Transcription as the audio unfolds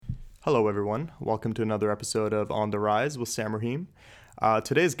Hello, everyone. Welcome to another episode of On the Rise with Sam Rahim.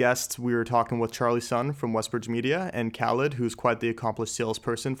 Today's guests, we were talking with Charlie Sun from Westbridge Media and Khaled, who's quite the accomplished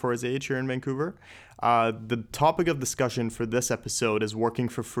salesperson for his age here in Vancouver. The topic of discussion for this episode is working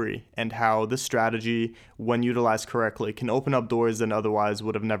for free and how this strategy, when utilized correctly, can open up doors that otherwise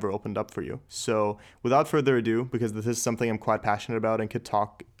would have never opened up for you. So without further ado, because this is something I'm quite passionate about and could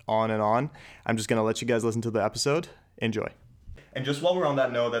talk on and on, I'm just going to let you guys listen to the episode. Enjoy. And just while we're on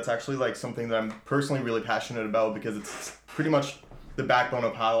that note, that's actually like something that I'm personally really passionate about because it's pretty much the backbone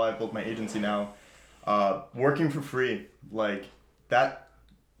of how I've built my agency now. Working for free, like that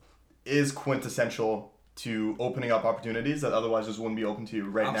is quintessential to opening up opportunities that otherwise just wouldn't be open to you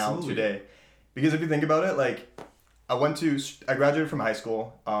right now, today. Because if you think about it, like I graduated from high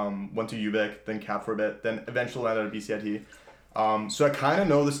school, went to UVic, then CAP for a bit, then eventually landed at BCIT. So I kind of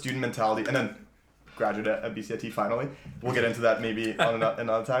know the student mentality, and then graduate at BCIT finally. We'll get into that maybe on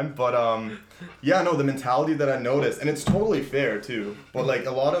another time. But the mentality that I noticed, and it's totally fair too, but like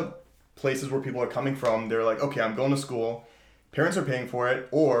a lot of places where people are coming from, they're like, okay, I'm going to school, parents are paying for it,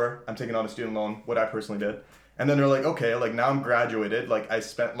 or I'm taking out a student loan, what I personally did. And then they're like, okay, like now I'm graduated, like I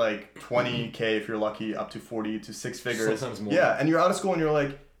spent like 20K if you're lucky, up to 40 to 6 figures. Sometimes more. Yeah, and you're out of school and you're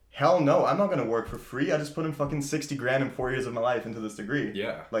like, hell no, I'm not going to work for free. I just put in fucking 60 grand in 4 years of my life into this degree.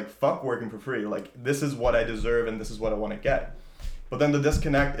 Yeah. Like, fuck working for free. Like, this is what I deserve and this is what I want to get. But then the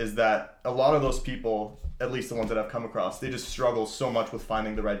disconnect is that a lot of those people, at least the ones that I've come across, they just struggle so much with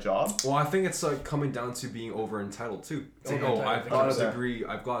finding the right job. Well, I think it's like coming down to being over entitled too. It's like, I've got a degree,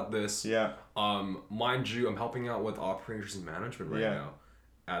 I've got this. Yeah. Mind you, I'm helping out with operations and management right now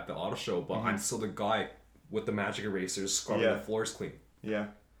at the auto show, but I'm still the guy with the magic erasers scrubbing the floors clean. Yeah.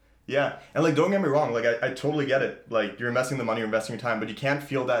 Yeah, and like don't get me wrong, like I totally get it. Like you're investing the money, you're investing your time, but you can't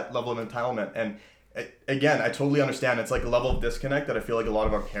feel that level of entitlement. And again, I totally understand. It's like a level of disconnect that I feel like a lot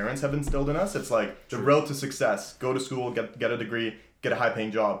of our parents have instilled in us. It's like the road to success: go to school, get a degree, get a high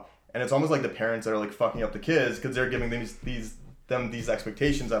paying job. And it's almost like the parents that are like fucking up the kids because they're giving them these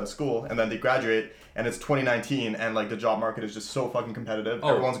expectations out of school, and then they graduate, and it's 2019, and like the job market is just so fucking competitive.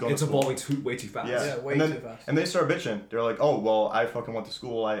 Everyone's going to school. It's evolving way too fast. Yeah, way too fast. And they start bitching. They're like, oh, well, I fucking went to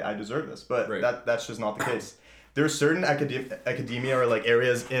school. I deserve this. But that's just not the case. There's certain academia or like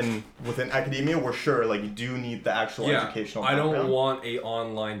areas within academia where sure, like you do need the actual educational background. I don't want a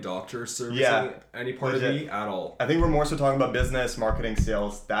online doctor servicing any part of me at all. I think we're more so talking about business, marketing,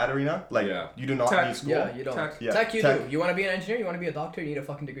 sales, that arena. Like you do not need school. Yeah, you don't. Tech you do. You want to be an engineer, you want to be a doctor, you need a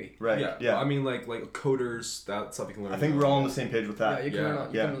fucking degree. Right. Yeah. I mean like coders, that's stuff you can learn. I think we're all on the same page with that. Yeah,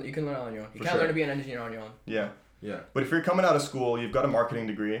 you can learn on your own. You can't learn to be an engineer on your own. Yeah. Yeah. But if you're coming out of school, you've got a marketing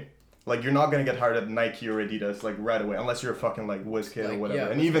degree. Like, you're not going to get hired at Nike or Adidas, like, right away, unless you're a fucking, like, WizKid or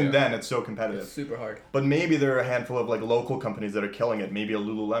whatever. And even then, it's so competitive. It's super hard. But maybe there are a handful of, like, local companies that are killing it. Maybe a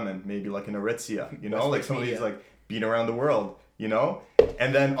Lululemon, maybe, like, an Aritzia, you know? Like, some of these, like, being around the world, you know?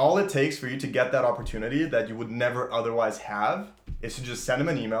 And then all it takes for you to get that opportunity that you would never otherwise have is to just send them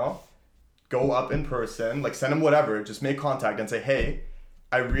an email, go up in person, like, send them whatever, just make contact and say, hey,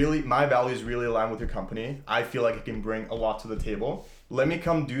 my values really align with your company. I feel like I can bring a lot to the table. Let me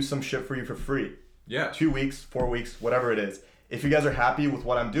come do some shit for you for free. Yeah. 2 weeks, 4 weeks, whatever it is. If you guys are happy with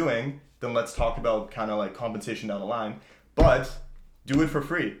what I'm doing, then let's talk about kind of like compensation down the line. But do it for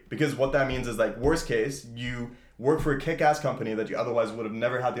free. Because what that means is like worst case, you work for a kick-ass company that you otherwise would have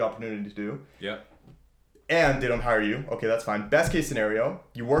never had the opportunity to do. Yeah. And they don't hire you. Okay, that's fine. Best case scenario,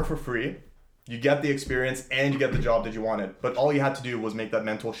 you work for free. You get the experience and you get the job that you wanted. But all you had to do was make that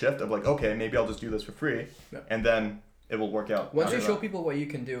mental shift of like, okay, maybe I'll just do this for free. Yeah. And then it will work out. Once you show people what you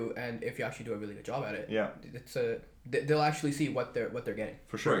can do, and if you actually do a really good job at it, they'll actually see what they're getting.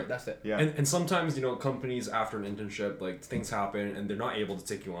 For sure. Right. That's it. Yeah. And sometimes, you know, companies after an internship, like things happen and they're not able to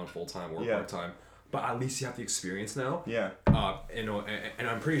take you on full time or part time. But at least you have the experience now. Yeah. You know, and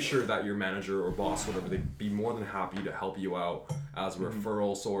I'm pretty sure that your manager or boss, whatever, they'd be more than happy to help you out as a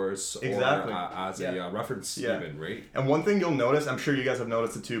referral source or as a reference even, right? And one thing you'll notice, I'm sure you guys have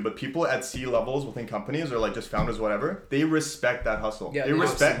noticed it too, but people at C levels within companies or like just founders, whatever, they respect that hustle. Yeah,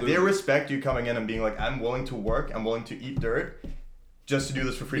 they respect you coming in and being like, I'm willing to work, I'm willing to eat dirt just to do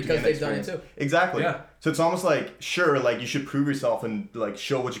this for free because to gain experience. Done it too. Exactly. Yeah. So it's almost like, sure, like you should prove yourself and like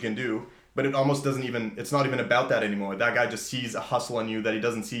show what you can do. But it almost it's not even about that anymore. That guy just sees a hustle in you that he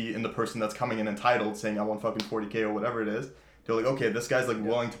doesn't see in the person that's coming in entitled saying, I want fucking 40K or whatever it is. They're like, okay, this guy's like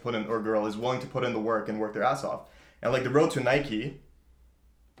willing to put in, or girl is willing to put in the work and work their ass off. And like the road to Nike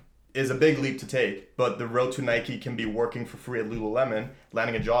is a big leap to take, but the road to Nike can be working for free at Lululemon,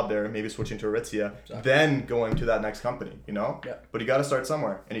 landing a job there, maybe switching to Aritzia, then going to that next company, you know? Yeah. But you got to start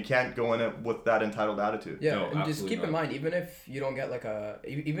somewhere, and you can't go in it with that entitled attitude. Yeah, no, and just keep in mind, even if you don't get like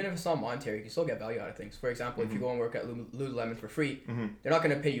even if it's not monetary, you can still get value out of things. For example, if you go and work at Lululemon for free, they're not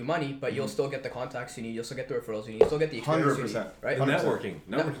going to pay you money, but you'll still get the contacts you need, you'll still get the referrals you need, you'll still get the experience 100%. You need, right? And networking.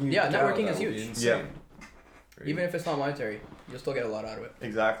 Networking is huge. Yeah. Even if it's not monetary, you'll still get a lot out of it.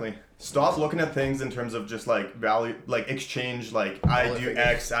 Exactly. Stop looking at things in terms of just like value, like exchange, like I do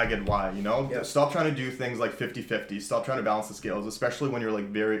X, I get Y, you know? Yeah. Stop trying to do things like 50-50. Stop trying to balance the scales, especially when you're like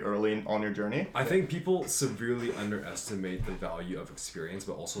very early on your journey. I think people severely underestimate the value of experience,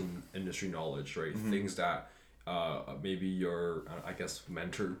 but also industry knowledge, right? Things that maybe your, I guess,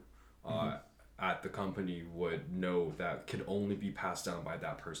 mentor at the company would know that could only be passed down by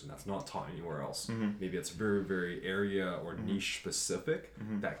that person. That's not taught anywhere else. Maybe it's very, very area or niche specific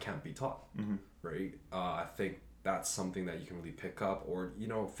that can't be taught, right? I think that's something that you can really pick up, or, you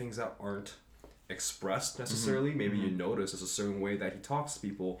know, things that aren't expressed necessarily. Maybe you notice there's a certain way that he talks to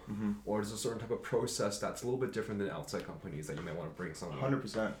people, or there's a certain type of process that's a little bit different than outside companies that you might want to bring someone.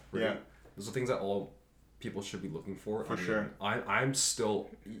 100%. Right? Yeah. Those are things that all people should be looking for. Sure. I'm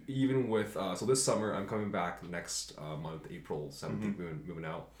still, even with, so this summer, I'm coming back next month, April 17th, moving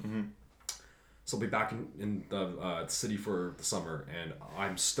out. So I'll be back in the city for the summer, and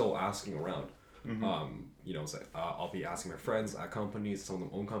I'm still asking around. You know, it's like, I'll be asking my friends at companies, some of them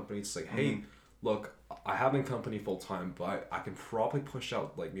own companies, it's like, hey, look, I have a company full time, but I can probably push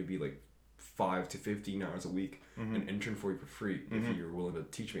out like maybe like 5 to 15 hours a week and intern for you for free if you're willing to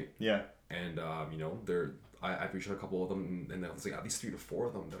teach me. Yeah. And you know, I've reached out a couple of them, and there's like at least 3 to 4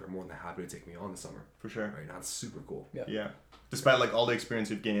 of them that are more than happy to take me on this summer. For sure. Right, and that's super cool. Yeah. Despite like all the experience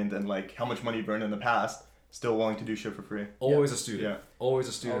you've gained and like how much money you've earned in the past, still willing to do shit for free. Always a student. Yeah. Always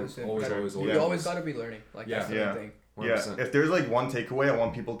a student. Always. You always got to be learning. Like that's the main thing. 100%. Yeah. If there's like one takeaway I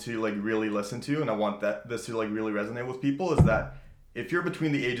want people to like really listen to, and I want this to like really resonate with people, is that if you're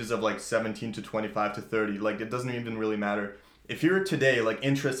between the ages of like 17 to 25 to 30, like it doesn't even really matter. If you're today like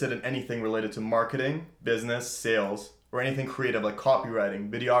interested in anything related to marketing, business, sales, or anything creative like copywriting,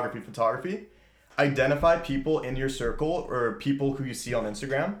 videography, photography, identify people in your circle or people who you see on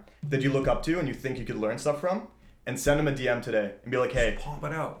Instagram that you look up to and you think you could learn stuff from, and send them a DM today and be like, hey, pop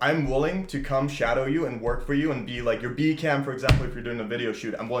it out. I'm willing to come shadow you and work for you and be like your B cam, for example, if you're doing a video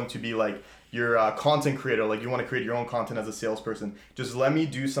shoot. I'm willing to be like your content creator, like you want to create your own content as a salesperson. Just let me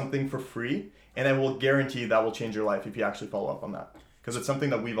do something for free, and I will guarantee that will change your life if you actually follow up on that. Because it's something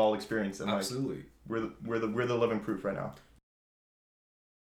that we've all experienced. And absolutely. Like, we're the living proof right now.